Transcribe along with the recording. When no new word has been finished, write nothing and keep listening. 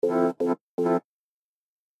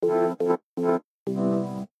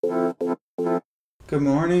Good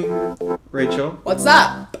morning, Rachel. What's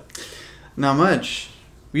up? Not much.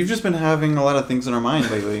 We've just been having a lot of things in our mind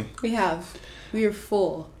lately. We have. We are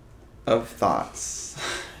full of thoughts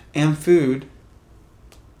and food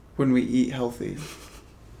when we eat healthy.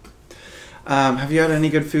 Have you had any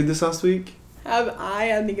good food this last week? Have I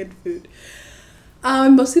had any good food?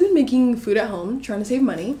 I've mostly been making food at home, trying to save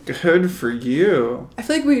money. Good for you. I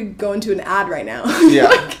feel like we could go into an ad right now.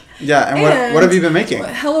 Yeah. Yeah, and what have you been making?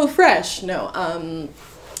 HelloFresh. No,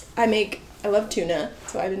 I love tuna,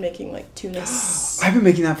 so I've been making like tuna. I've been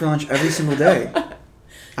making that for lunch every single day.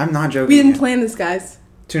 I'm not joking. We didn't plan this, guys.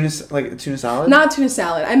 Tuna salad? Not tuna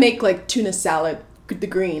salad. I make like tuna salad, the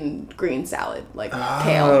green salad, like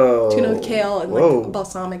kale. Tuna with kale and like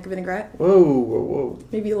balsamic vinaigrette. Whoa.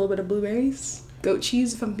 Maybe a little bit of blueberries. Goat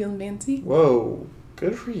cheese if I'm feeling fancy. Whoa.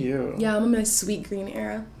 Good for you. Yeah, I'm in my sweet green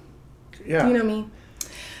era. Yeah. You know me.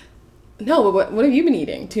 No, but what have you been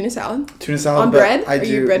eating? Tuna salad? Tuna salad. On bread? I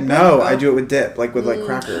do it with dip, like with like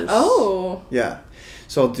crackers. Oh. Yeah.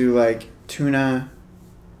 So I'll do like tuna,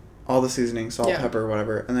 all the seasoning, salt, pepper,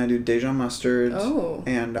 whatever. And then I do Dijon mustard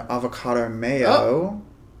and avocado mayo. Oh.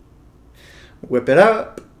 Whip it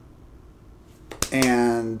up.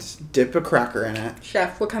 And dip a cracker in it.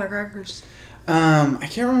 Chef, what kind of crackers? I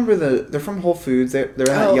can't remember they're from Whole Foods. They're in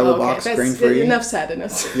that yellow box, grain free. Enough said.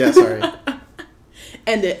 Yeah, sorry.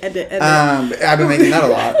 End it. I've been making that a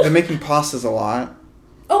lot. I've been making pastas a lot.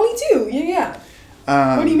 Oh, me too. Yeah.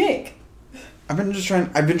 What do you make? I've been trying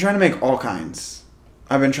to make all kinds.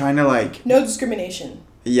 I've been trying to like... No discrimination.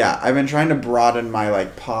 Yeah, I've been trying to broaden my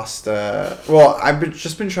like pasta... Well,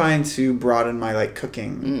 just been trying to broaden my like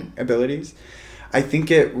cooking abilities. I think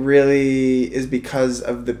it really is because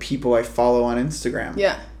of the people I follow on Instagram.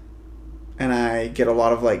 Yeah. And I get a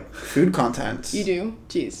lot of like food content. You do?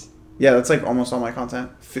 Jeez. Yeah, that's like almost all my content.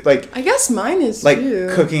 Like I guess mine is like too.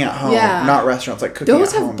 Cooking at home, not restaurants. Like cooking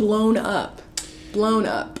Those at home. have blown up.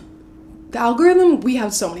 The algorithm. We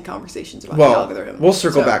have so many conversations about the algorithm. We'll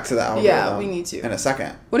circle back to the algorithm. Yeah, we need to in a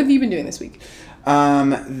second. What have you been doing this week?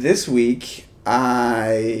 This week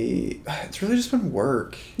it's really just been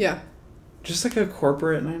work. Yeah. Just like a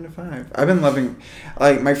corporate 9 to 5. I've been loving,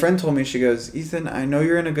 like my friend told me, she goes, Ethan, I know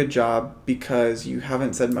you're in a good job because you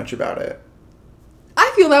haven't said much about it.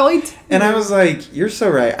 I feel that way too. And I was like, you're so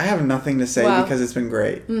right. I have nothing to say because it's been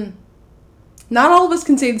great. Not all of us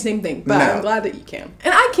can say the same thing, but I'm glad that you can.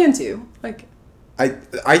 And I can too. Like, I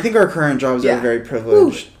think our current jobs are a very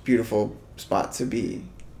privileged, beautiful spot to be.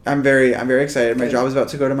 I'm very excited. My job is about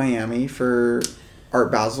to go to Miami for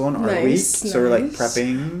Art Basel and Art Week. So we're like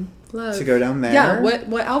prepping to go down there. Yeah,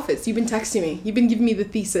 what outfits? You've been texting me. You've been giving me the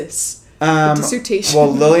thesis. The dissertation. Well,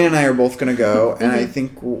 Lily and I are both going to go, and I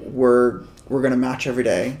think we're going to match every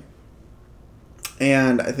day.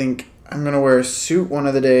 And I think I'm going to wear a suit one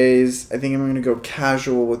of the days. I think I'm going to go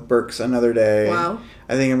casual with Birks another day. Wow.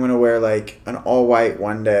 I think I'm going to wear like an all white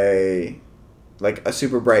one day, like a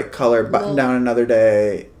super bright color button down another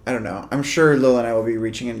day. I don't know. I'm sure Lil and I will be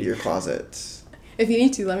reaching into your closet. If you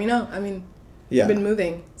need to, let me know. I mean, you've been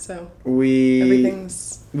moving, so we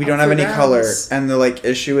don't have any color. And the like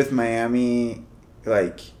issue with Miami,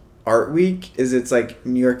 like Art Week, is it's like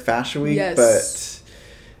New York Fashion Week, but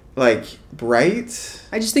like bright.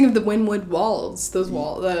 I just think of the Wynwood walls,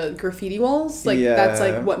 the graffiti walls. Like that's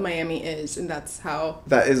like what Miami is, and that's how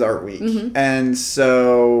that is Art Week. And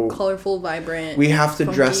so colorful, vibrant. We have to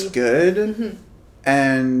dress good,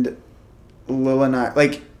 and Lil and I,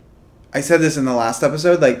 like I said this in the last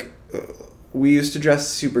episode, like we used to dress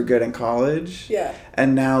super good in college. Yeah.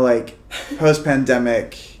 And now like post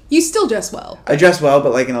pandemic, you still dress well. I dress well,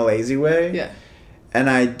 but like in a lazy way. Yeah. And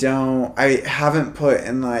I haven't put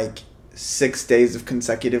in like 6 days of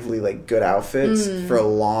consecutively like good outfits for a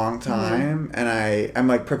long time. And I'm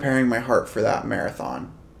like preparing my heart for that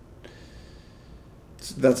marathon.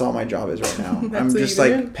 So that's all my job is right now. I'm just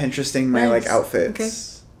like Pinteresting my like outfits.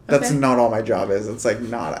 Okay. That's not all my job is. It's like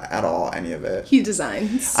not at all any of it. He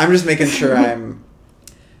designs. I'm just making sure I'm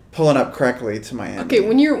pulling up correctly to Miami. Okay,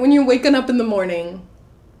 when you're waking up in the morning,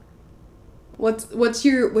 what's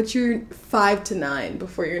your 5 to 9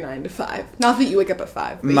 before your 9 to 5? Not that you wake up at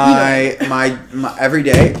 5. But my every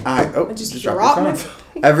day I just dropped your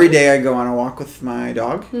phone. Every day I go on a walk with my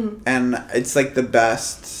dog, and it's like the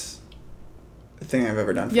best thing I've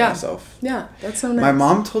ever done for myself. Yeah, that's so nice. My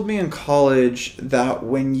mom told me in college that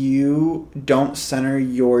when you don't center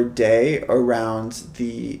your day around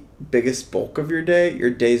the biggest bulk of your day, your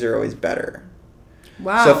days are always better.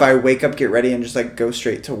 Wow. So if I wake up, get ready, and just like go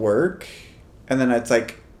straight to work, and then it's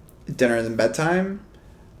like dinner and then bedtime,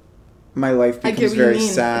 my life becomes very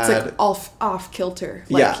sad. It's like off kilter.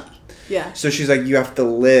 Like, yeah. So she's like, you have to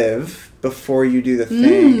live before you do the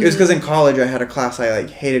thing. It was because in college I had a class I like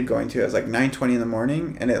hated going to. It was like 9:20 in the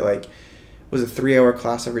morning, and it like was a 3-hour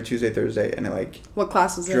class every Tuesday, Thursday, and it like what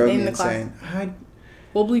class was it? Drove Name me the insane. class.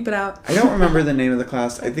 We'll bleep it out. I don't remember the name of the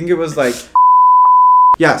class. I think it was like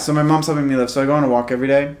yeah. So my mom's helping me live, so I go on a walk every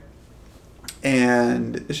day,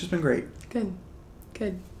 and it's just been great. Good.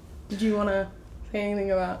 Did you want to say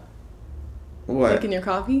anything about what making your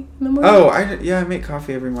coffee in the morning? Oh, I make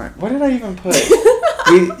coffee every morning. What did I even put?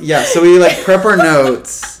 So we like prep our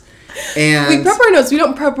notes, and we prep our notes. We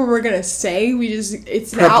don't prep what we're gonna say. We just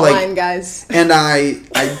it's an outline, like, guys. And I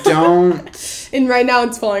don't. And right now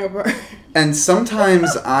it's falling apart. And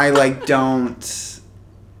sometimes I like don't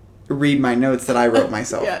read my notes that I wrote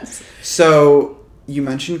myself. Yes. So you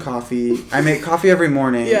mentioned coffee. I make coffee every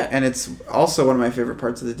morning, yeah. And it's also one of my favorite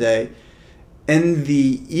parts of the day. In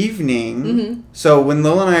the evening, so when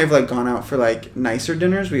Lil and I have like gone out for like nicer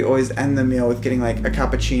dinners, we always end the meal with getting like a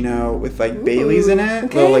cappuccino with like Baileys in it,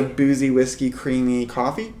 okay. Little like boozy whiskey creamy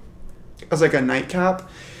coffee as like a nightcap.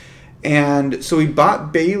 And so we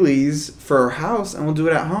bought Baileys for our house, and we'll do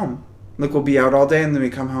it at home. Like we'll be out all day, and then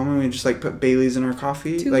we come home and we just like put Baileys in our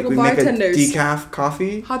coffee. Two like we bartenders. make a decaf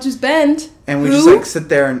coffee. Hodges Bend. And we just like sit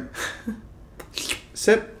there and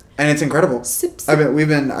sip. And it's incredible. Sip. I've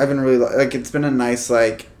been really like it's been a nice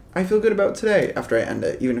like I feel good about today after I end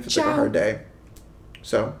it, even if it's like a hard day.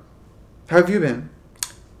 So, how have you been?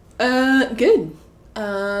 Good.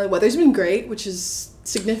 Weather's been great, which has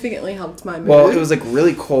significantly helped my mood. Well, it was like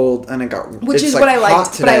really cold, and it got which is like what I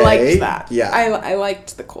liked. today. But I liked that. Yeah, I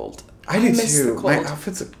liked the cold. I did miss too. The cold. My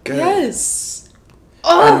outfits look good. Yes.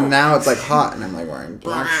 And now it's like hot, and I'm like wearing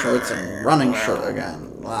black shorts and running shirt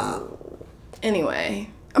again. Wow.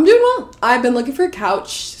 Anyway. I'm doing well. I've been looking for a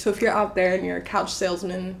couch. So if you're out there and you're a couch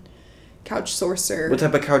salesman, couch sourcer. What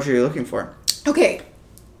type of couch are you looking for? Okay.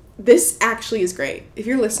 This actually is great. If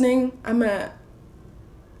you're listening, I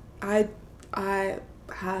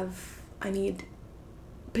need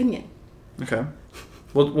opinion. Okay.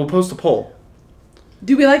 We'll post a poll.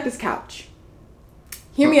 Do we like this couch?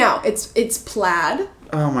 Hear me out. It's plaid.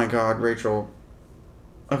 Oh my god, Rachel.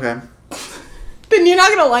 Okay. Then you're not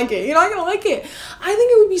gonna like it. You're not gonna like it. I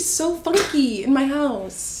think it would be so funky in my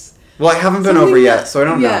house. Well, I haven't been over yet, so I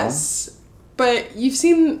don't know. Yes, but you've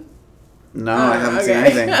seen. No, I haven't seen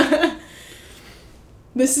anything.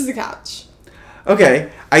 This is the couch.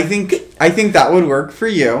 Okay, I think that would work for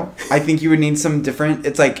you. I think you would need some different.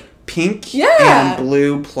 It's like pink and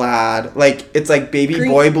blue plaid. Like it's like baby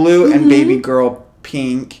Green. Boy blue and baby girl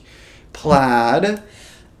pink plaid.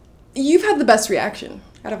 You've had the best reaction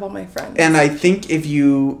out of all my friends. And I think if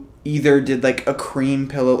you either did like a cream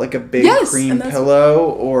pillow, like a big cream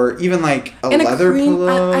pillow, or even like a leather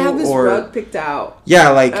pillow. I have this rug picked out. Yeah,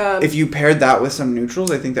 like if you paired that with some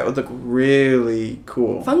neutrals, I think that would look really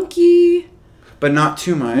cool. Funky. But not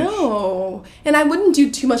too much. No. And I wouldn't do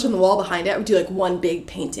too much on the wall behind it. I would do like one big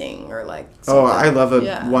painting or like something. Oh, I love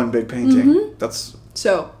one big painting. That's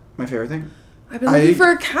my favorite thing. I've been looking for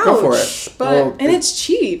a couch. Go for it. But and it's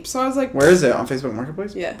cheap, so I was like, where is it? On Facebook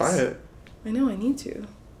Marketplace? Yes. Buy it. I know, I need to.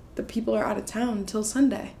 The people are out of town until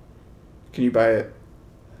Sunday. Can you buy it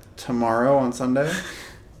tomorrow on Sunday?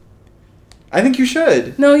 I think you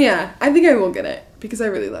should. No, yeah. I think I will get it because I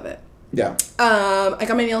really love it. Yeah. I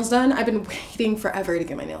got my nails done. I've been waiting forever to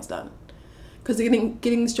get my nails done. Because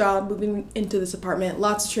getting this job, moving into this apartment,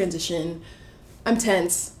 lots of transition. I'm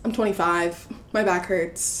tense. I'm 25. My back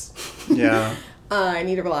hurts. Yeah. I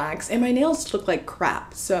need to relax. And my nails look like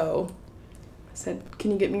crap. So I said,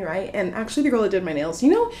 can you get me right? And actually the girl that did my nails,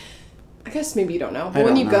 I guess maybe you don't know. But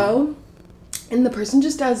when you go and the person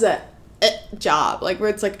just does a job, like where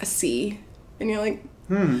it's like a C. And you're like,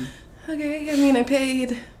 okay. I mean, I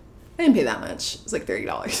didn't pay that much. It was like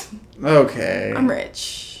 $30. Okay. I'm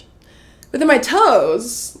rich. But then my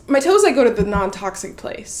toes I go to the non-toxic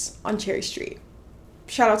place on Cherry Street.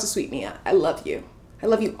 Shout out to Sweet Mia. I love you. I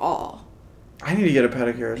love you all. I need to get a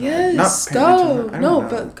pedicure. Yes, go.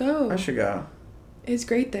 But go. I should go. It's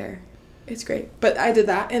great there. It's great. But I did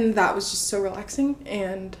that, and that was just so relaxing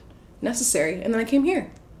and necessary. And then I came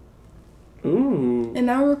here. Ooh. And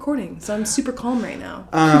now we're recording, so I'm super calm right now.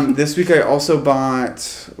 This week I also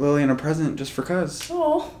bought Lillian a present just for cuz.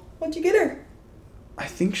 Oh, what'd you get her? I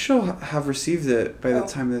think she'll have received it by the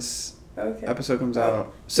time this episode comes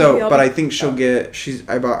out. So, but I think she'll get.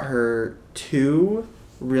 I bought her 2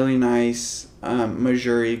 really nice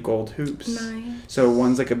Majuri gold hoops. Nice. So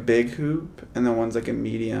one's like a big hoop, and then one's like a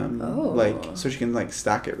medium. Oh. Like so she can like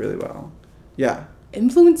stack it really well. Yeah.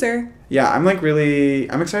 Influencer. Yeah, I'm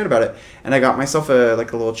excited about it, and I got myself a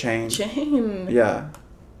little chain. Chain. Yeah.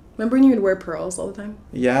 Remember when you would wear pearls all the time?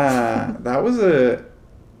 Yeah, that was a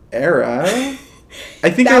era. I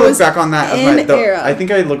think That I look was back on that as an era. I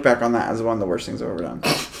think I look back on that as one of the worst things I've ever done.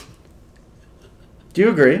 Do you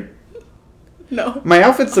agree? No. My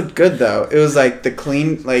outfits looked good though. It was like the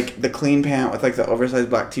clean pant with like the oversized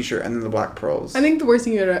black t-shirt and then the black pearls. I think the worst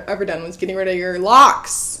thing you've ever done was getting rid of your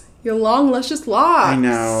locks. Your long, luscious locks. I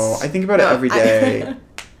know. I think about it every day.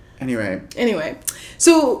 Anyway.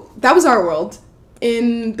 So that was our world.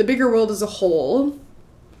 In the bigger world as a whole.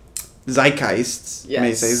 Zeitgeist. Yes.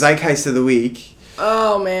 May say Zeitgeist of the week.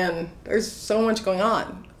 Oh man, there's so much going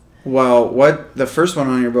on. Well, what the first one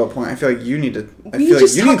on your bullet point? I feel like you need to. We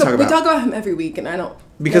talk about him every week, and I don't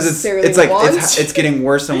because it's like it's getting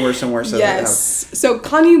worse and worse and worse. Yes. So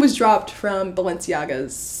Kanye was dropped from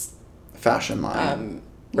Balenciaga's fashion line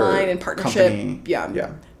and partnership. Company.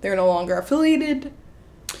 Yeah. They're no longer affiliated.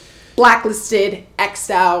 Blacklisted,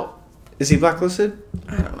 X'd out. Is he blacklisted?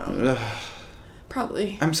 I don't know. Ugh.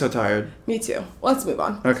 Probably. I'm so tired. Me too. Let's move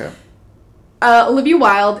on. Okay. Olivia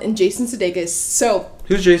Wilde and Jason Sudeikis. So.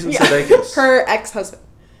 Who's Jason Sudeikis? Her ex-husband.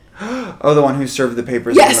 Oh, the one who served the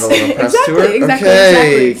papers in the middle of a press tour?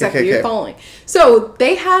 Exactly. Okay. You're following. So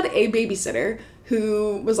they had a babysitter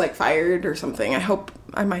who was like fired or something. I hope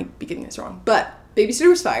I might be getting this wrong. But babysitter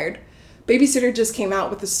was fired. Babysitter just came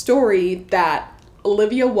out with a story that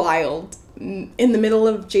Olivia Wilde, in the middle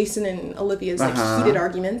of Jason and Olivia's like heated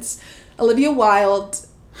arguments, Olivia Wilde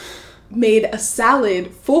made a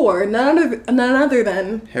salad for none other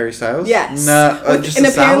than Harry Styles. Yes, and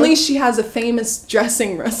apparently she has a famous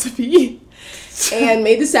dressing recipe, and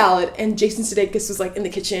made the salad. And Jason Sudeikis was like in the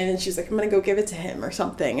kitchen, and she's like, "I'm gonna go give it to him" or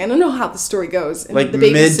something. I don't know how the story goes. And like the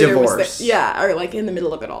babysitter mid-divorce. was there, yeah, or like in the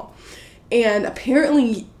middle of it all. And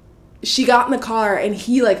apparently, she got in the car, and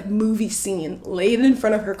he like movie scene laid in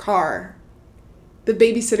front of her car. The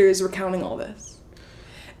babysitter is recounting all this.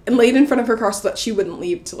 And laid in front of her car so that she wouldn't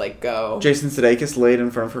leave to like go. Jason Sudeikis laid in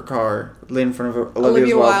front of her car, laid in front of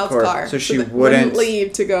Olivia Wilde's car, so she wouldn't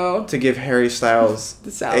leave to go to give Harry Styles the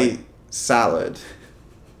salad. a salad.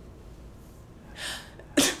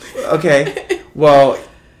 Okay, well,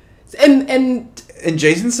 and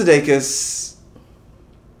Jason Sudeikis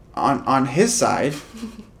on his side,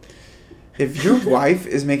 if your wife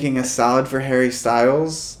is making a salad for Harry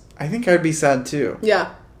Styles, I think I'd be sad too.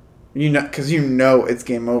 Yeah. Because you know it's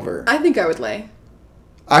game over. I think I would lay.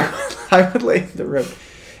 I would lay in the road.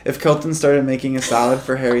 If Kelton started making a salad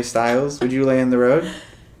for Harry Styles, would you lay in the road?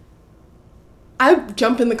 I'd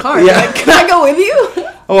jump in the car. Yeah. Like, can I go with you?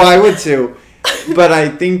 Oh, I would too. But I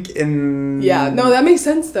think Yeah, no, that makes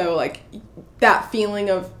sense though. Like, that feeling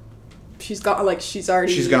of she's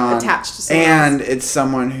already gone. Attached to someone and else. it's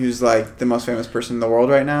someone who's like the most famous person in the world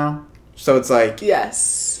right now. So it's like...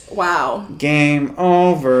 Yes. Wow. Game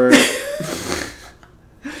over.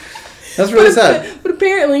 That's really sad. But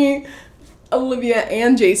apparently, Olivia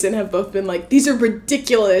and Jason have both been like, these are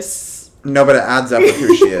ridiculous. No, but it adds up with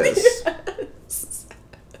who she is. Yes.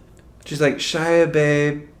 She's like, Shia,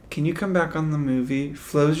 babe, can you come back on the movie?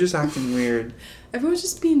 Flo's just acting weird. Everyone's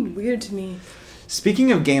just being weird to me.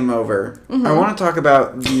 Speaking of game over, I want to talk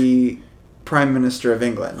about the Prime Minister of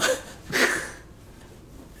England.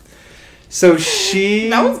 So she...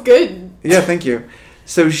 That was good. Yeah, thank you.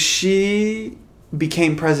 So she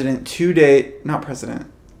became president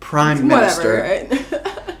Prime Minister. Right?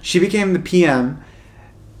 She became the PM,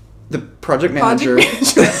 the project manager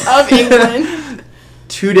of England.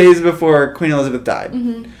 2 days before Queen Elizabeth died.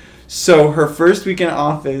 Mm-hmm. So her first week in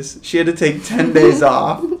office, she had to take 10 days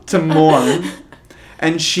off to mourn.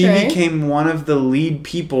 And she became one of the lead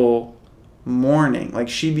people mourning. Like,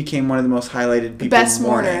 she became one of the most highlighted people Best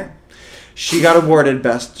mourning. mourner. She got awarded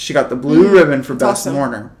she got the blue ribbon for best awesome.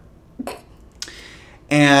 mourner.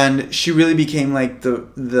 And she really became like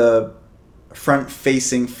the front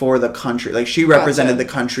facing for the country. Like, she represented the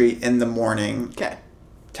country in the mourning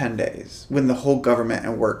 10 days when the whole government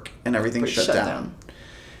and work and everything shut down.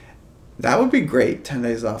 That would be great, 10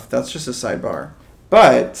 days off. That's just a sidebar.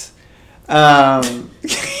 But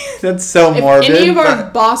that's so morbid. If any of our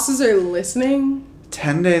bosses are listening,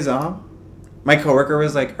 10 days off? My coworker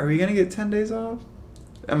was like, "Are we gonna get 10 days off?"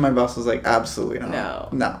 And my boss was like, "Absolutely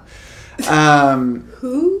not. No."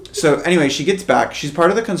 Who? So anyway, she gets back. She's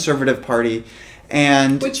part of the Conservative Party,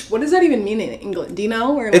 and what does that even mean in England? Do you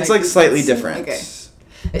know? Or it's like slightly different. Okay.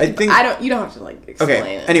 I think you don't have to like explain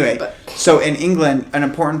it. Anyway, but. So in England, an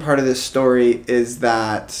important part of this story is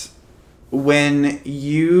that when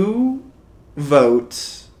you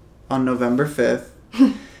vote on November 5th,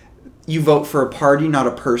 you vote for a party, not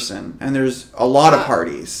a person. And there's a lot of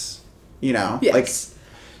parties, you know? Yes. Like,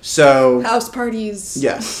 so... House parties.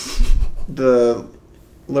 Yes. The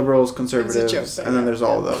Liberals, Conservatives, joke, and then there's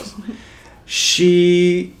all of those.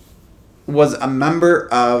 She was a member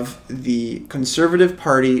of the Conservative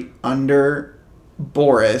Party under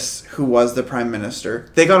Boris, who was the prime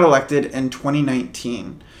minister. They got elected in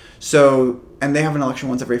 2019. So, and they have an election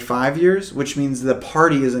once every 5 years, which means the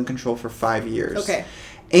party is in control for 5 years. Okay.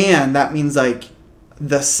 And that means, like,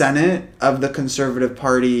 the Senate of the Conservative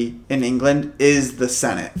Party in England is the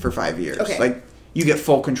Senate for 5 years. Okay. Like, you get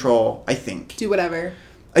full control, I think. Do whatever.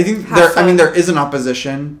 I think there is an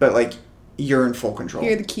opposition, but, like, you're in full control.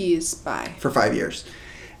 Here are the keys. Bye. For 5 years.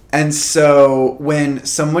 And so when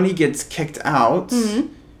somebody gets kicked out,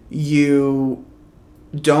 you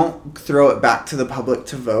don't throw it back to the public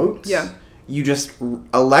to vote. Yeah. You just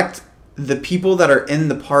elect the people that are in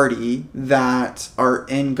the party that are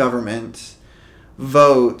in government,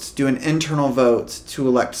 do an internal vote to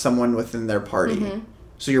elect someone within their party.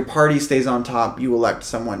 So your party stays on top, you elect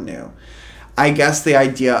someone new. I guess the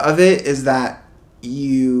idea of it is that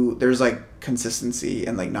there's like consistency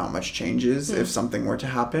and like not much changes if something were to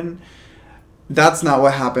happen. That's not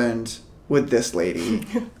what happened with this lady.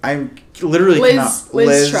 I literally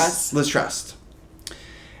Liz Truss. Liz Truss.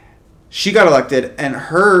 She got elected, and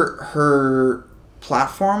her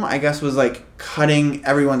platform, I guess, was like cutting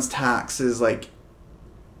everyone's taxes like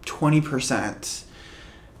 20%,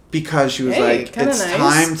 because she was like, it's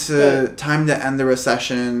nice, time to end the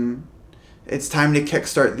recession. It's time to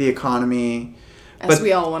kickstart the economy. As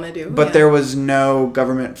we all want to do. But there was no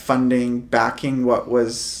government funding backing what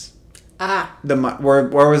was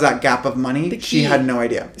where was that gap of money? She had no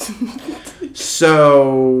idea.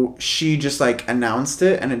 So she just like announced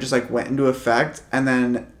it, and it just like went into effect, and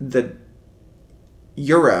then the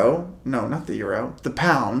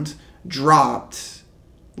pound dropped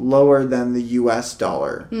lower than the US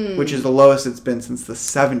dollar, which is the lowest it's been since the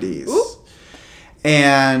 70s. Ooh.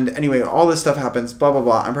 And anyway, all this stuff happens, blah, blah,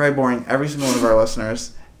 blah. I'm probably boring every single one of our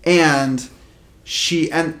listeners. And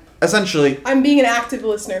essentially... I'm being an active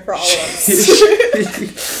listener for all of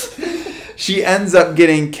us. She ends up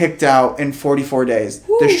getting kicked out in 44 days.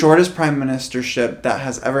 Woo. The shortest prime ministership that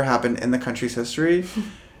has ever happened in the country's history.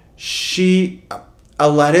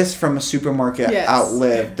 A lettuce from a supermarket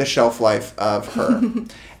outlived the shelf life of her.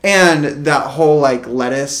 And that whole, like,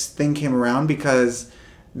 lettuce thing came around because...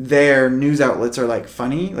 their news outlets are like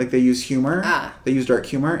funny, like they use humor. They use dark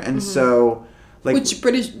humor, and so like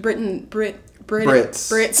Brits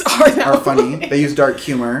are funny. They use dark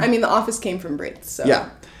humor. I mean, The Office came from Brits, so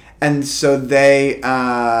yeah, and so they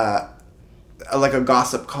like a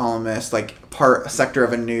gossip columnist, like a sector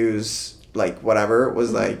of a news, like whatever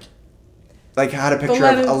was like had a picture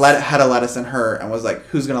of had a lettuce in her and was like,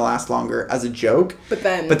 who's gonna last longer, as a joke. But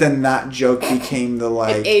then that joke became the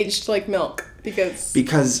like it aged like milk. Because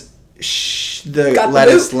the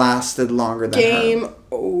lettuce lasted longer than Game her.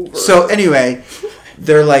 Over. So anyway,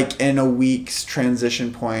 they're like in a week's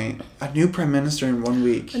transition point. A new prime minister in 1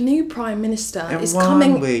 week. A new prime minister is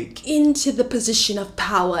coming into the position of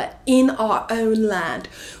power in our own land.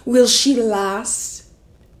 Will she last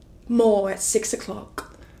more at 6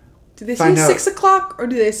 o'clock? Do they say 6 o'clock or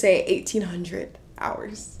do they say 1800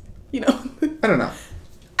 hours? You know? I don't know.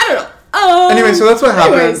 Anyway, so that's what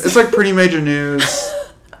happened. It's like pretty major news.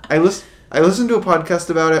 I listened to a podcast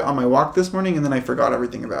about it on my walk this morning, and then I forgot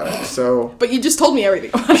everything about it. So, but you just told me everything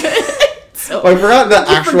about it. So I forgot the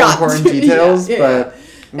actual important details, but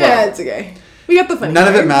it's okay. We got the funny. None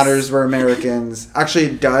of it matters. We're Americans. Actually,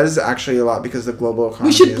 it does a lot because the global economy.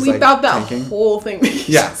 We should bleep out that tanking. whole thing.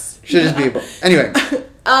 Should just be able. Anyway,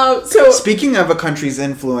 so speaking of a country's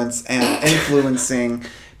influence and influencing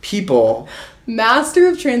people. Master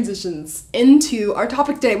of transitions into our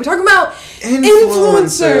topic today. We're talking about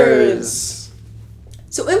influencers.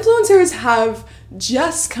 So influencers have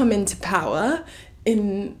just come into power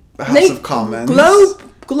in the House of Commons.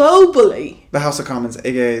 Globally. The House of Commons,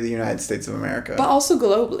 aka the United States of America. But also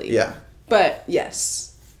globally. Yeah. But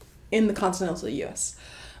yes, in the continental US.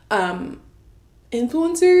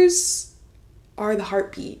 Influencers are the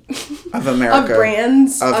heartbeat of America, of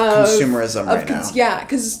brands, of consumerism right now. Yeah,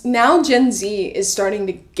 because now Gen Z is starting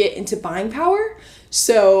to get into buying power.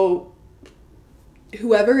 So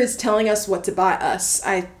whoever is telling us what to buy,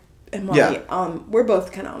 we're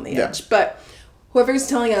both kind of on the edge, but whoever is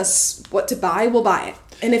telling us what to buy, we'll buy it.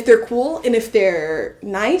 And if they're cool, and if they're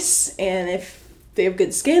nice, and if they have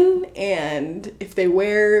good skin, and if they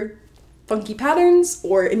wear funky patterns,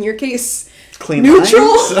 or in your case, clean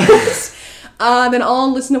neutral. Then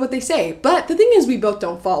I'll listen to what they say. But the thing is, we both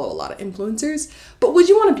don't follow a lot of influencers. But would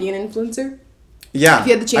you want to be an influencer? Yeah, if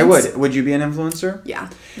you had the chance. I would. Would you be an influencer? Yeah,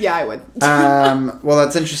 I would. Well,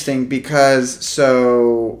 that's interesting because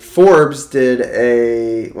so Forbes did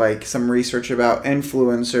some research about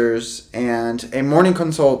influencers, and a Morning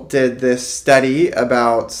Consult did this study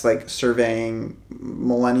about like surveying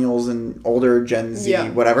millennials and older Gen Z,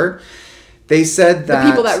 whatever. They said that the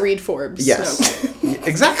people that read Forbes. Yes,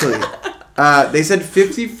 exactly. They said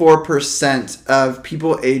 54% of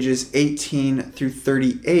people ages 18 through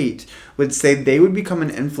 38 would say they would become an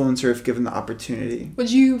influencer if given the opportunity.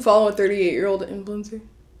 Would you follow a 38-year-old influencer?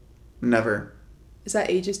 Never. Is that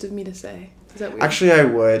ageist of me to say? Is that weird? Actually, I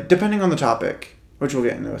would, depending on the topic, which we'll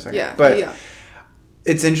get into in a second. Yeah, but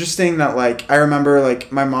it's interesting that, like, I remember,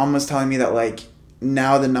 like, my mom was telling me that, like,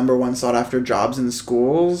 now the number one sought after jobs in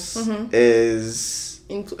schools is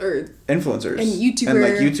influencers. And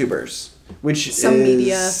YouTubers. Which is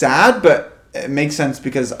media. Sad, but it makes sense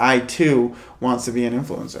because I, too, want to be an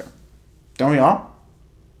influencer. Don't we all?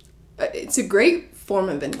 It's a great form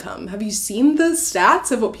of income. Have you seen the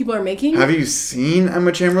stats of what people are making? Have you seen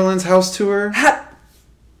Emma Chamberlain's house tour?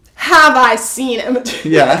 Have I seen Emma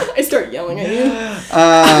Chamberlain? Yeah. I start yelling at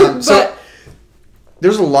you. So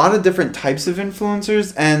there's a lot of different types of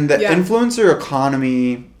influencers, and the influencer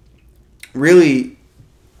economy really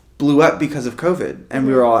blew up because of COVID, and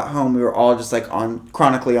we were all at home. We were all just like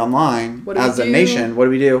chronically online as a nation. What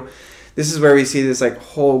do we do? This is where we see this like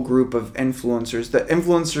whole group of influencers. The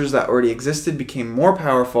influencers that already existed became more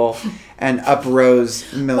powerful and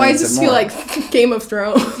uprose millions. Why does this feel like Game of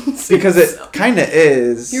Thrones? Because it kind of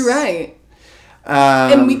is. You're right.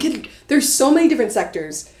 And there's so many different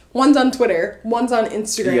sectors. One's on Twitter, one's on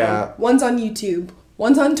Instagram, one's on YouTube,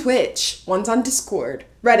 one's on Twitch, one's on Discord,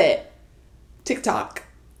 Reddit, TikTok.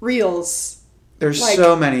 Reels. There's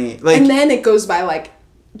so many. Like, and then it goes by like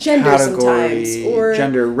gender sometimes. Or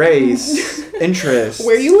gender, race, interest.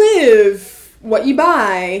 Where you live, what you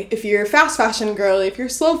buy, if you're a fast fashion girly, if you're a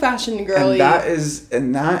slow fashion girly.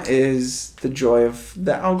 And that is the joy of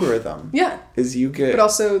the algorithm. Yeah. Is you get but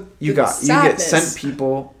also you get sent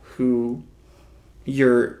people who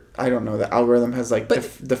I don't know, the algorithm has like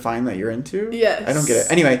defined that you're into. Yes. I don't get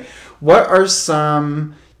it. Anyway, what are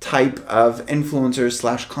some type of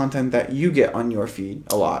influencers / content that you get on your feed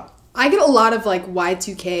a lot? I get a lot of like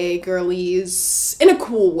Y2K girlies in a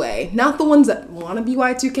cool way. Not the ones that want to be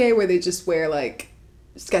Y2K where they just wear like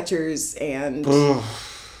Skechers and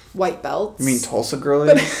white belts. You mean Tulsa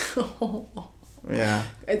girlies? Yeah.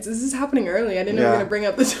 This is happening early. I didn't know we were going to bring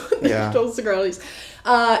up the Tulsa girlies.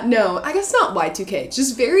 No, I guess not Y2K.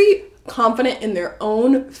 Just very confident in their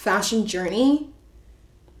own fashion journey.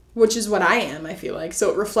 Which is what I am, I feel like.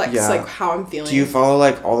 So it reflects like how I'm feeling. Do you follow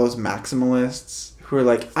like all those maximalists who are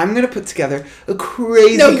like, I'm going to put together a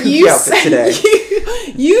crazy kooky outfit today?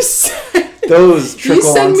 You said... Those trickle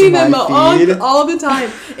onto my feed. You send me them all the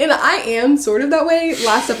time. And I am sort of that way.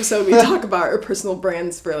 Last episode we talk about our personal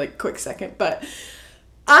brands for like a quick second. But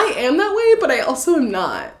I am that way, but I also am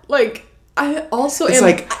not. Like, I also am... It's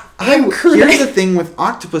like, here's the thing with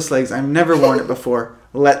octopus legs. I've never worn it before.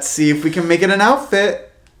 Let's see if we can make it an outfit.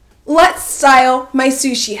 Let's style my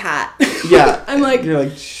sushi hat. Yeah. I'm like, you're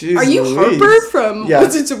like, jeez, are you Louise. Harper from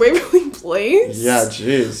Was It to Waverly Place? Yeah,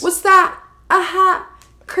 jeez. What's that? A hat?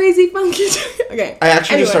 Crazy funky. Okay. I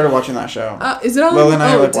actually just started watching that show. Is it on? Lil and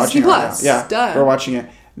I are like Disney watching Plus. it right now. Yeah, duh. We're watching it.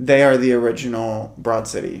 They are the original Broad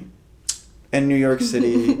City. In New York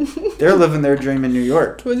City. They're living their dream in New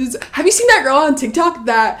York. Have you seen that girl on TikTok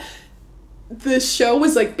that the show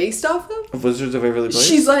was like based off of? Wizards of Waverly Place?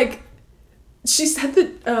 She's like, she said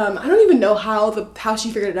that, I don't even know how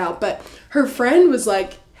she figured it out, but her friend was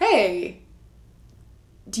like, hey,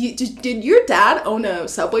 did your dad own a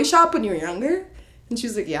Subway shop when you were younger? And she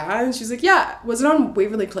was like, yeah. And she's like, yeah. Was it on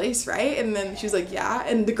Waverly Place, right? And then she was like, yeah.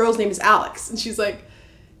 And the girl's name is Alex. And she's like,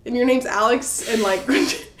 and your name's Alex? And like,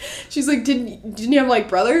 she's like, didn't you have like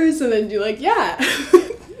brothers? And then you're like, yeah.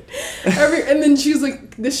 And then she was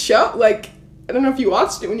like, this show, like, I don't know if you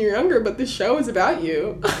watched it when you were younger, but this show is about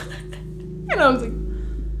you. And I was like,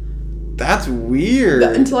 that's weird.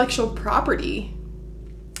 The intellectual property.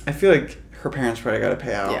 I feel like her parents probably got to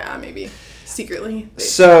pay out. Yeah, maybe. Secretly.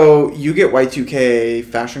 So, you get Y2K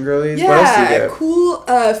fashion girlies? Yeah, what else do you get?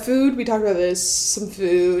 Cool food. We talked about this. Some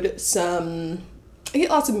food. I get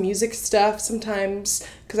lots of music stuff sometimes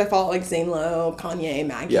because I follow like Zane Lowe, Kanye,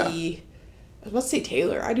 Maggie. Yeah. I was about to say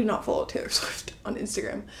Taylor. I do not follow Taylor Swift on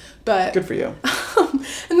Instagram. But good for you. And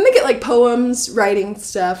then they get like poems, writing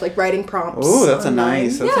stuff, like writing prompts. Oh, that's a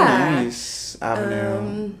nice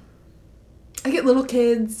avenue. I get little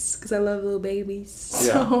kids because I love little babies.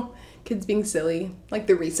 So kids being silly, like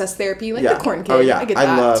the recess therapy, like Yeah. the corn kid. Oh yeah, I get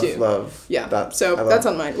that too. love. Yeah. That. So I love. that's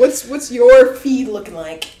on mine. What's your feed looking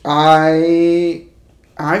like?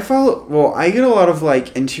 I follow. Well, I get a lot of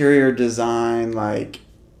like interior design, like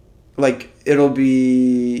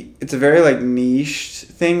it's a very like niche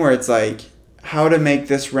thing where it's like how to make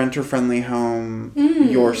this renter-friendly home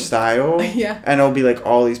your style. Yeah. And it'll be like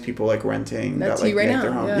all these people like renting That's that like you right make now,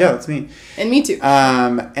 their home. yeah. Yeah, that's me. And me too.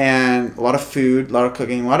 And a lot of food, a lot of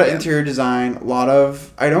cooking, a lot of Yeah. interior design, a lot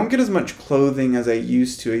of I don't get as much clothing as I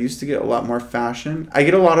used to. I used to get a lot more fashion. I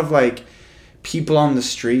get a lot of like people on the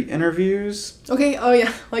street interviews. Okay. Oh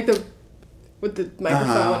yeah, like with the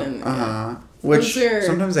microphone Which Those are-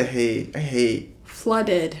 sometimes I hate.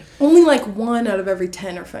 flooded. Only like 1 out of every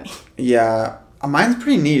 10 are funny. Yeah, mine's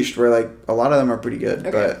pretty niched. Where like a lot of them are pretty good,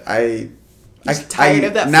 Okay. but I Just tired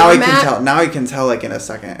of that now format? I can tell like in a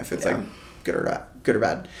second if it's Yeah. like good or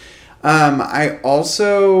bad. I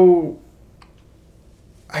also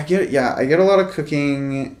I get a lot of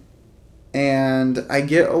cooking, and I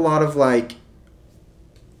get a lot of like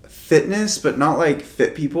fitness, but not like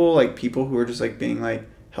fit people, like people who are just like being like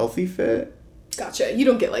healthy fit. Gotcha. You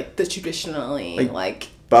don't get like the traditionally like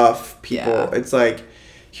Buff people. Yeah. It's like,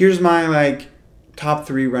 here's my like top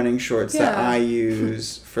 3 running shorts that Yeah. I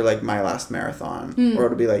use for like my last marathon. Mm. Or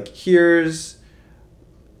it'll be like, here's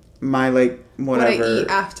my like whatever. what I eat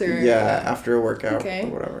after. Yeah, after a workout Okay.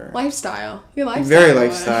 or whatever. Lifestyle. Your lifestyle. Very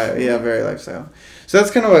lifestyle. Yeah, very lifestyle. So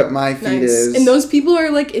that's kind of what my feed Nice. is. And those people are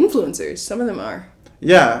like influencers. Some of them are.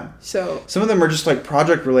 Yeah. So Some of them are just like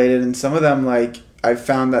project related, and some of them like I've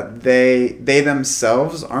found that they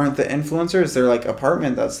themselves aren't the influencers. They're like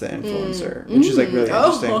apartment that's the influencer, which is like really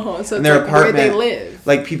interesting. Oh, so And it's their like where they apartment, live.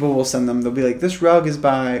 like people will send them. They'll be like, "This rug is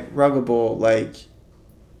by Ruggable," like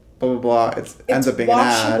blah blah blah. It ends up being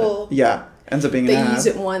washable. an ad. Yeah, ends up being They an ad. use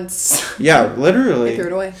it once. Yeah, literally. They throw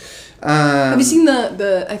it away. Have you seen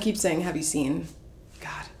the I keep saying have you seen?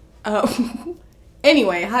 God.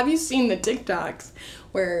 Anyway, have you seen the TikToks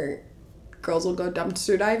where girls will go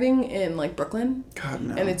dumpster diving in like Brooklyn? God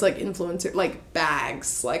no. And it's like influencer like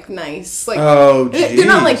bags, like nice, like Oh, they're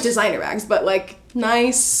not like jeez. designer bags, but like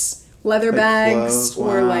nice leather Like bags clothes,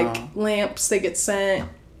 or wow. like lamps they get sent.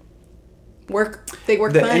 They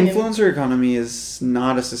work The fine. influencer economy is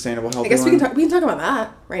not a sustainable, healthy I guess one. we can talk about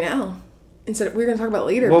that right now. Instead of, we're gonna talk about it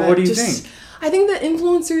later. Well, but what do you just, think? I think that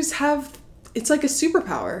influencers have it's like a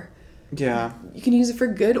superpower. Yeah. You can use it for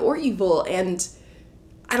good or evil, and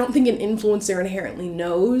I don't think an influencer inherently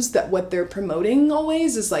knows that what they're promoting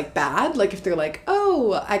always is like bad. Like if they're like,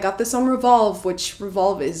 "Oh, I got this on Revolve," which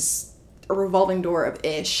Revolve is a revolving door of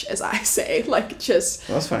ish, as I say, like just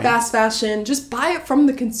Well, that's funny. fast fashion. Just buy it from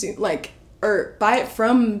the or buy it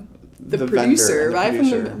from the The producer, vendor, the buy it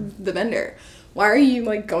producer. from the vendor. Why are you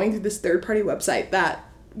like going through this third party website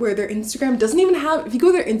where their Instagram doesn't even have? If you go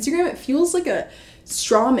to their Instagram, it feels like a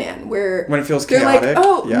straw man where When it feels they're chaotic. like,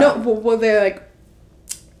 oh yeah. no, well they're like,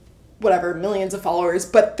 whatever, millions of followers,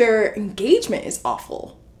 but their engagement is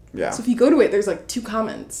awful. Yeah. So if you go to it, there's like 2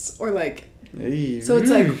 comments or like, so it's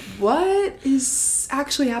like, what is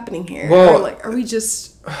actually happening here? Well, or like, are we just?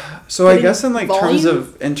 So I getting guess in like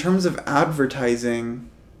volume? in terms of advertising,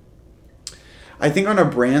 I think on a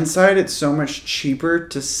brand side it's so much cheaper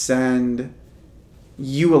to send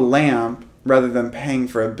you a lamp rather than paying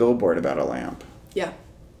for a billboard about a lamp. Yeah.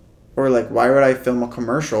 Or like, why would I film a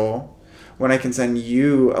commercial when I can send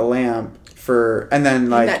you a lamp for and then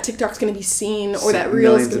like And that TikTok's gonna be seen, or that millions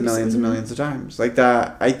reel is and gonna millions be and millions of times like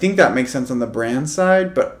that. I think that makes sense on the brand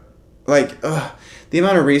side, but like the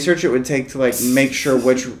amount of research it would take to like make sure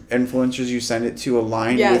which influencers you send it to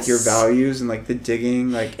align with your Yes. values and like the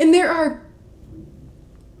digging like And there are,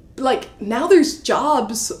 like, now there's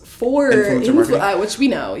jobs for Influencer marketing. which we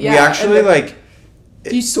know. Yeah. we actually and like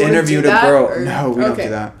do you sort of interviewed do that, a girl. or- No, we don't Okay. do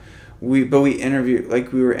that. We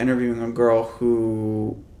were interviewing a girl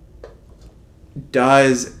who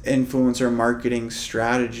does influencer marketing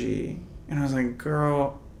strategy, and I was like,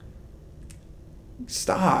 girl,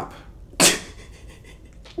 stop.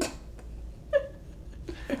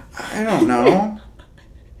 I don't know.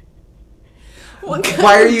 What kind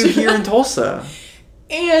Why are of you job? here in Tulsa?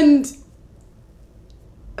 And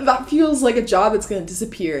that feels like a job that's going to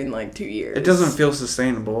disappear in like 2 years. It doesn't feel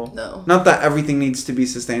sustainable. No. Not that everything needs to be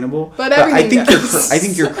sustainable, But I everything think does. I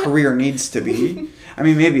think your career needs to be. I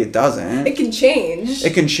mean, maybe it doesn't. It can change.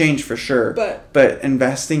 It can change for sure. But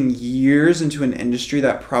investing years into an industry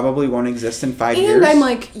that probably won't exist in 5 years. and I'm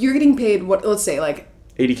like, you're getting paid what? Let's say like,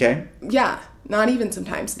 $80K, yeah, not even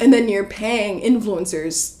sometimes. And then you're paying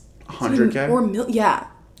influencers $100K or yeah.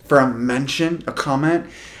 for a mention, a comment.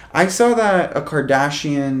 I saw that a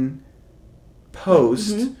Kardashian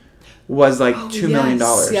post was like $2 million.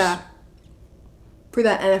 Yeah. For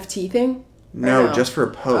that NFT thing? No, just for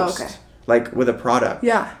a post. Oh, okay. Like with a product.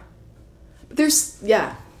 Yeah. But it's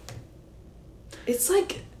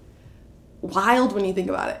like wild when you think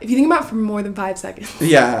about it. If you think about it for more than 5 seconds.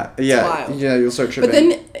 Yeah. It's wild. Yeah, you'll start tripping. But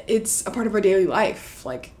then it's a part of our daily life.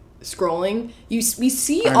 Like scrolling, we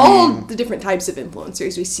see the different types of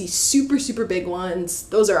influencers. We see super, super big ones.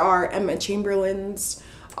 Those are our Emma Chamberlains,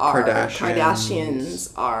 our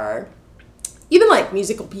Kardashians, our even like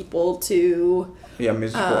musical people too. Yeah,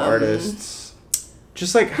 musical artists.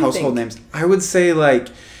 Just like household names. I would say like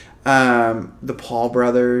the Paul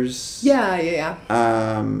brothers. Yeah.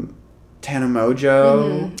 Tana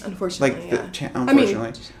Mojo. Mm-hmm.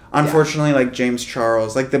 Unfortunately, Unfortunately, like James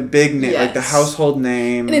Charles, like the big name, like the household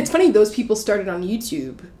name. And it's funny, those people started on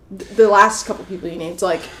YouTube. The last couple people you named,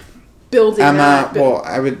 like building Emma. Well,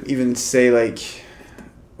 I would even say like,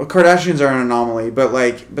 Kardashians are an anomaly, but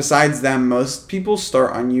like besides them, most people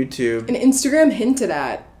start on YouTube. And Instagram hinted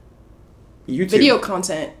at YouTube video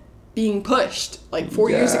content being pushed like 4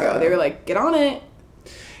 years ago. They were like, get on it.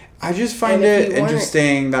 I just find it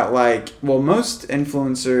interesting that like, most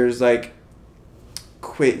influencers like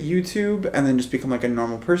quit YouTube and then just become like a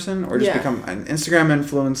normal person or just become an Instagram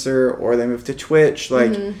influencer or they move to Twitch.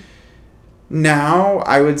 Like now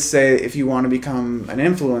I would say if you want to become an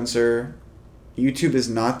influencer, YouTube is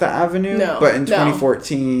not the avenue. No, but in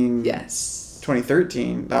 2014,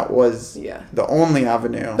 2013, that was the only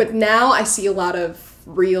avenue. But now I see a lot of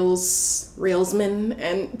Reelsmen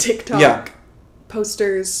and TikTok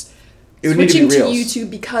posters switching to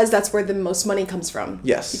YouTube because that's where the most money comes from.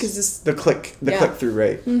 Yes. Because the click-through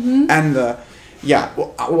rate. Mm-hmm. And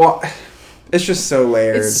it's just so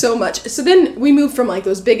layered. It's so much. So then we move from like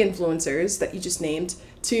those big influencers that you just named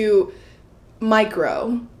to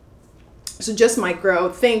micro. So just micro.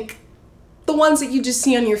 Think the ones that you just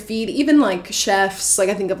see on your feed, even like chefs. Like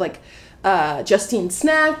I think of like Justine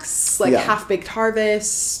Snacks, like Half Baked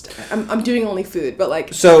Harvest. I'm doing only food, but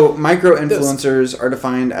like so micro influencers are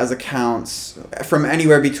defined as accounts from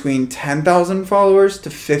anywhere between 10,000 followers to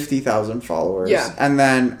 50,000 followers. Yeah, and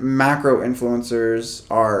then macro influencers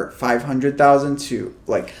are 500,000 to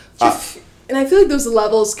like and I feel like those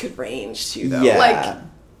levels could range too, though. Yeah, like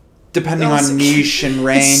depending on niche and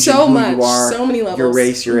range, and who you are, so many levels, your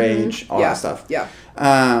race, your age, all that stuff. Yeah.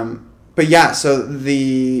 But yeah, so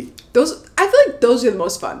I feel like those are the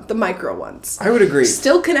most fun, the micro ones. I would agree.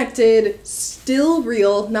 Still connected, still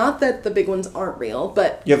real. Not that the big ones aren't real,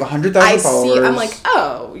 but you have 100,000 followers. I'm like,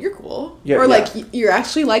 oh, you're cool. Yeah, or like, you're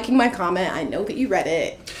actually liking my comment. I know that you read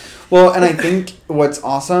it. Well, and I think what's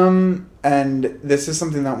awesome, and this is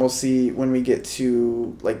something that we'll see when we get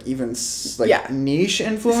to like even niche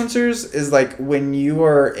influencers, is like when you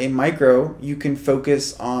are a micro, you can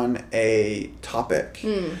focus on a topic,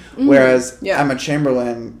 whereas Emma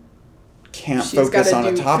Chamberlain can't focus on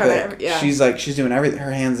a topic. She's doing everything.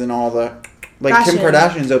 Her hands in all the Kim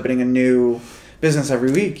Kardashian's opening a new business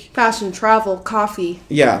every week. Fashion, travel, coffee.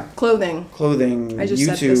 Yeah. Clothing. I just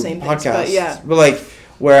YouTube, said the same podcasts. But like,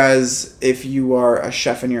 whereas if you are a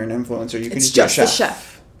chef and you're an influencer, you can just be a chef. It's just a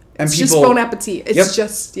chef. And it's just bon appetit. It's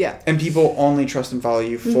just And people only trust and follow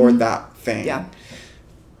you for that thing. Yeah.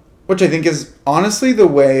 Which I think is honestly the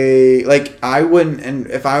way, like, I wouldn't, and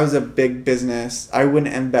if I was a big business, I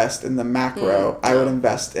wouldn't invest in the macro. I would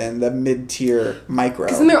invest in the mid-tier micro.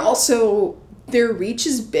 Because then they're also, their reach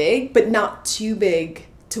is big, but not too big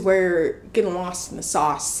to where getting lost in the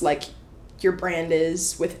sauce, like your brand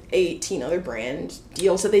is with 18 other brand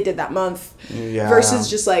deals that they did that month. Yeah. Versus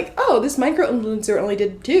just like, oh, this micro influencer only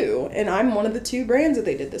did 2, and I'm one of the 2 brands that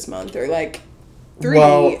they did this month, or like 3.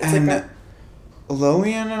 Well, and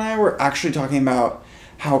Lillian and I were actually talking about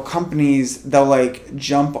how companies, they'll like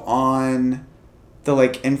jump on the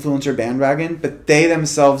like influencer bandwagon, but they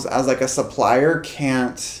themselves as like a supplier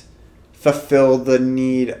can't fulfill the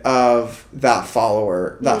need of that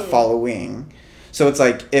follower, that following. So it's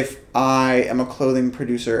like if I am a clothing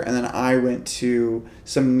producer and then I went to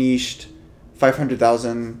some niched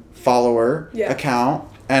 500,000 follower account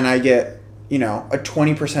and I get, a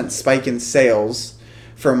 20% spike in sales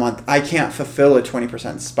for a month, I can't fulfill a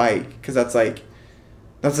 20% spike because that's an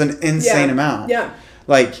insane amount. Yeah.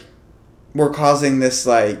 Like, we're causing this,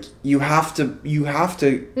 like, you have to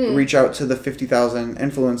reach out to the 50,000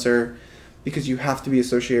 influencer because you have to be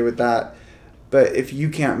associated with that. But if you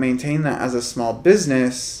can't maintain that as a small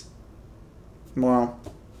business, well,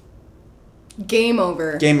 game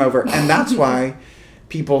over. And that's why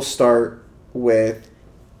people start with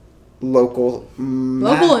local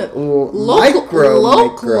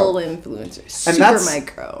influencers, super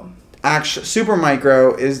micro. Actually, super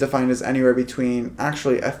micro is defined as anywhere between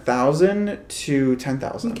actually 1,000 to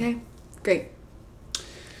 10,000. Okay, great.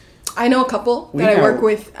 I know a couple I work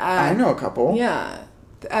with. I know a couple. Yeah,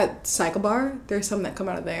 at Cycle Bar. There's some that come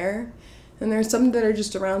out of there, and there's some that are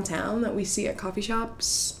just around town that we see at coffee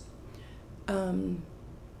shops. I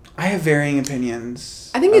have varying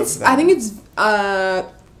opinions. I think it's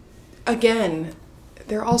again,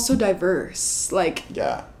 they're also diverse. Like,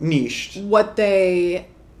 yeah, niched. What they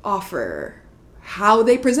offer, how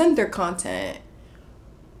they present their content,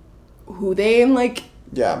 who they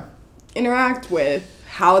interact with,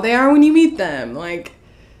 how they are when you meet them. Like,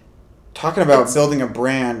 talking about building a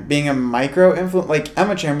brand, being a micro influencer, like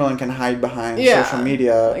Emma Chamberlain can hide behind social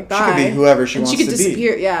media. Like, she could be whoever she wants to be. She could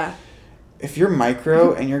disappear. Yeah. If you're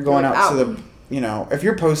micro and you're going out to the, if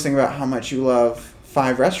you're posting about how much you love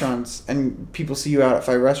 5 restaurants and people see you out at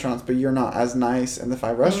 5 restaurants, but you're not as nice in the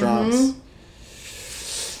 5 restaurants. Mm-hmm.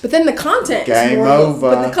 But then the content is more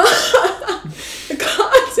over. But the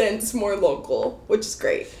content's more local, which is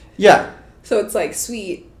great. Yeah. So it's like,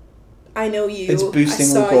 sweet, I know you. It's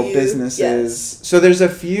boosting local businesses. Yes. So there's a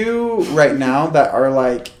few right now that are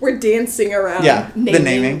like... We're dancing around. Yeah, the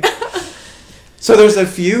naming. So there's a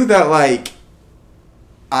few that like...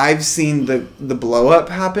 I've seen the blow up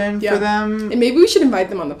happen for them. And maybe we should invite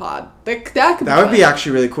them on the pod. That would be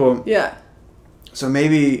actually really cool. Yeah. So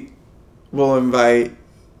maybe we'll invite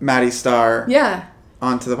Maddie Starr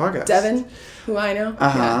onto the podcast. Devin, who I know.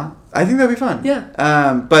 Yeah. I think that'd be fun.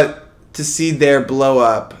 Yeah. But to see their blow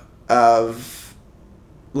up of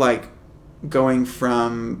like going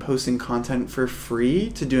from posting content for free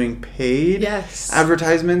to doing paid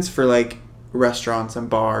advertisements for like restaurants and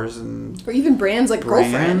bars and or even brands like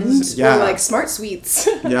Girlfriends or like Smart Sweets.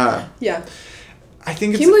 Yeah. I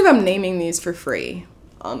think can't believe I'm naming these for free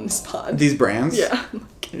on this pod. These brands? Yeah.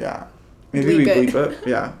 Yeah. Maybe we bleep it.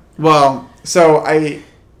 Yeah. Well, so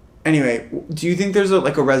anyway, do you think there's a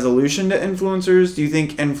resolution to influencers? Do you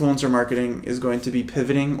think influencer marketing is going to be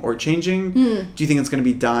pivoting or changing? Do you think it's going to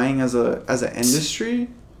be dying as an industry?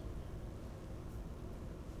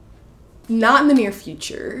 Not in the near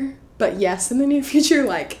future. But yes, in the near future,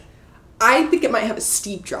 like, I think it might have a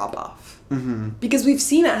steep drop-off. Mm-hmm. Because we've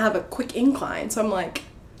seen it have a quick incline. So I'm like...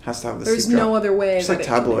 Has to have the there's steep drop. no other way. It's like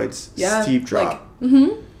tabloids. Steep drop. Like,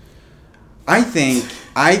 mm-hmm.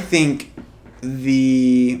 I think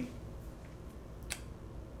the...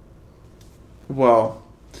 Well...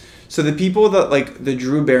 So the people that, like, the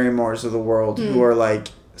Drew Barrymores of the world who are, like,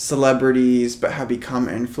 celebrities but have become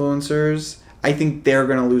influencers... I think they're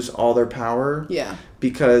going to lose all their power. Yeah.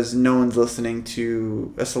 Because no one's listening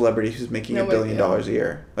to a celebrity who's making $1 billion a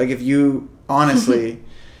year. Like, if you, honestly,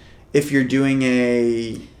 if you're doing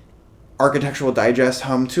a Architectural Digest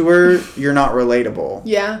home tour, you're not relatable.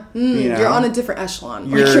 Yeah. You're on a different echelon.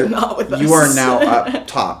 You're not with us. You are now up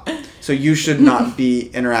top. So you should not be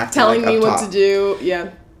interacting telling me what to do.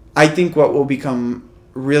 Yeah. I think what will become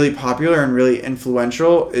really popular and really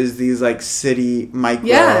influential is these, like, city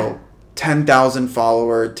micro... 10,000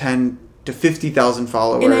 follower, 10 to 50,000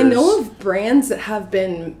 followers. And I know of brands that have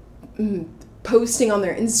been posting on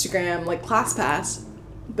their Instagram, like ClassPass,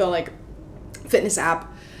 the like fitness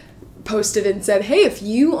app, posted and said, hey, if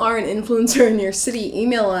you are an influencer in your city,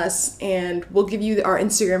 email us and we'll give you our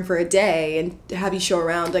Instagram for a day and have you show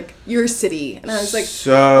around like your city. And I was like,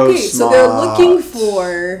 so they're looking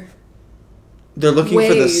for... They're looking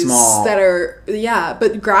for the small that are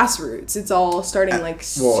but grassroots. It's all starting like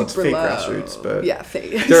super it's fake low. Grassroots, but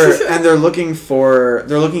fake. they're looking for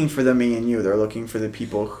the me and you. They're looking for the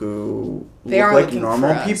people who look like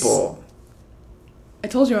normal people. I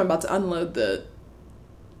told you I'm about to unload the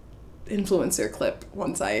influencer clip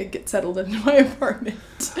once I get settled into my apartment.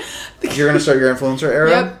 You're gonna start your influencer era?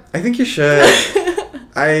 Yep. I think you should.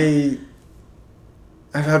 I've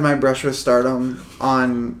had my brush with stardom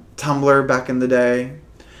on Tumblr back in the day.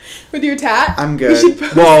 With your tat? I'm good.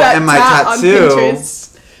 And my tattoo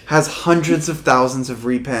has hundreds of thousands of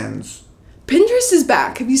repins. Pinterest is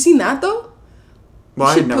back. Have you seen that though? Well,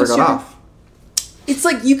 I never got off. It's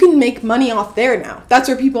like you can make money off there now. That's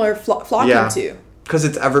where people are flocking to. Because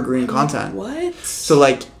it's evergreen content. What? So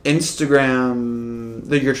like Instagram,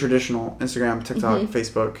 your traditional Instagram, TikTok,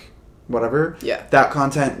 Facebook, whatever. Yeah. That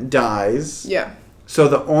content dies. Yeah. So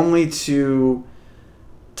the only two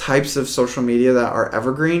types of social media that are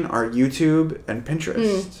evergreen are YouTube and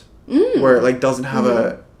Pinterest, where it like doesn't have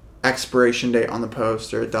a expiration date on the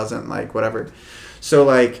post or it doesn't like whatever. So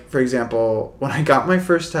like for example, when I got my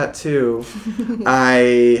first tattoo,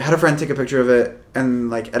 I had a friend take a picture of it and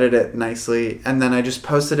like edit it nicely, and then I just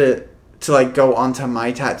posted it to like go onto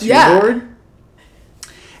my tattoo board,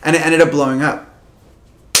 and it ended up blowing up.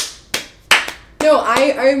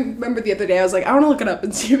 I remember the other day I was like, I want to look it up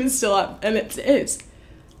and see if it's still up, and it is.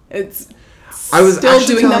 It's still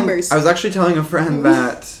doing numbers. I was actually telling a friend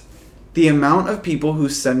that the amount of people who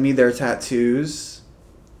send me their tattoos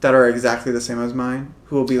that are exactly the same as mine,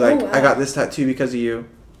 who will be like, oh, wow. I got this tattoo because of you.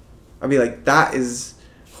 I'll be like, that is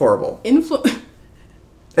horrible. It's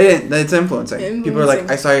influencing. People are like,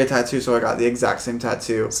 I saw your tattoo, so I got the exact same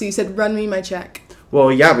tattoo. So you said, run me my check.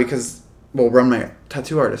 Well, yeah, because, run my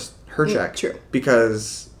tattoo artist her check. True.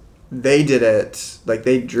 Because they did it, like,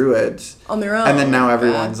 they drew it. On their own. And then now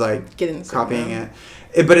everyone's, like, copying it.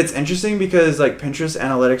 But it's interesting because, like, Pinterest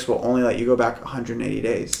analytics will only let you go back 180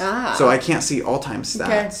 days. So I can't see all-time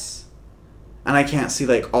stats. Okay. And I can't see,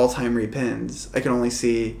 like, all-time repins. I can only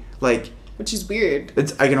see, like... Which is weird.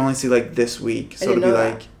 I can only see, like, this week. So it'll be,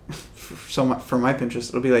 like... So much, for my Pinterest,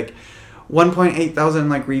 it'll be, like, 1.8 thousand,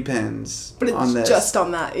 like, repins but it's on this. Just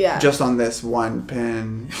on that, yeah. Just on this one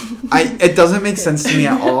pin. It doesn't make sense to me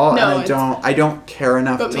at all. No, and I don't care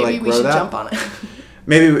enough to, like, grow that. Maybe we should jump on it.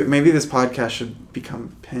 Maybe this podcast should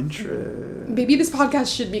become Pinterest. Maybe this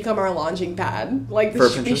podcast should become our launching pad. Like,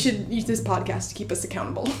 we should use this podcast to keep us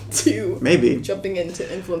accountable to jumping into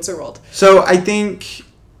influencer world. So I think,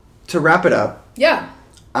 to wrap it up,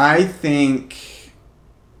 I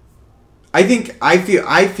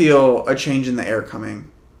feel a change in the air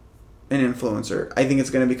coming in influencer. I think it's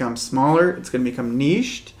going to become smaller. It's going to become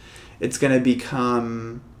niched. It's going to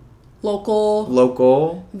become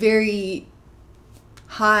local. Very...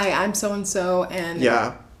 Hi, I'm so-and-so, and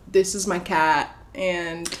this is my cat,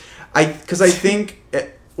 and... Because I think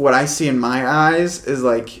what I see in my eyes is,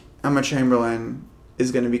 like, Emma Chamberlain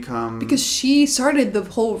is going to become... Because she started the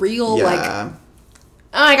whole reel, like,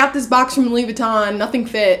 I got this box from Louis Vuitton, nothing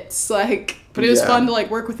fits, like, but it was fun to,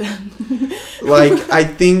 like, work with them. Like, I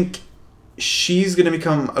think she's going to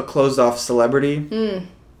become a closed-off celebrity.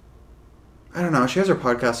 I don't know, she has her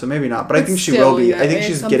podcast, so maybe not, but I think she will be. I think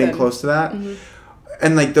she's getting close to that. Mm-hmm.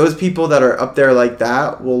 And, like, those people that are up there like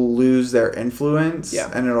that will lose their influence. Yeah.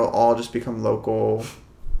 And it'll all just become local.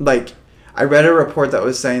 Like, I read a report that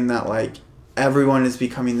was saying that, like, everyone is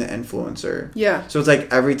becoming the influencer. Yeah. So it's,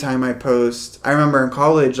 like, every time I post... I remember in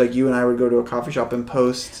college, like, you and I would go to a coffee shop and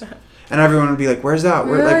post. And everyone would be like, where's that?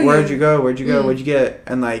 Where'd you go? Where'd you go? What'd you get?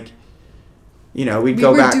 And, like, you know, we'd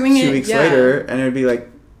go back 2 weeks later. And it would be, like,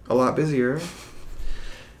 a lot busier.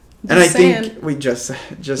 And I think we just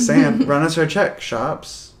saying, run us our check,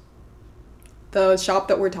 shops. The shop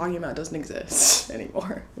that we're talking about doesn't exist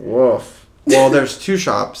anymore. Woof. Well, there's 2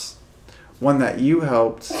 shops. One that you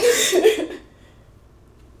helped.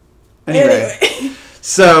 Anyway.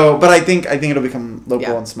 So, but I think it'll become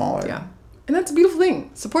local and smaller. Yeah. And that's a beautiful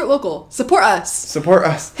thing. Support local. Support us. Support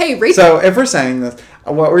us. Hey, rate So, if we're saying this,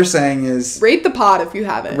 what we're saying is... Rate the pod if you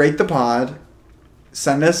haven't. Rate the pod.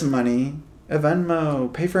 Send us money. A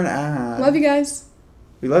Venmo. Pay for an ad. Love you guys.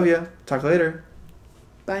 We love you. Talk later.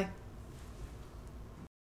 Bye.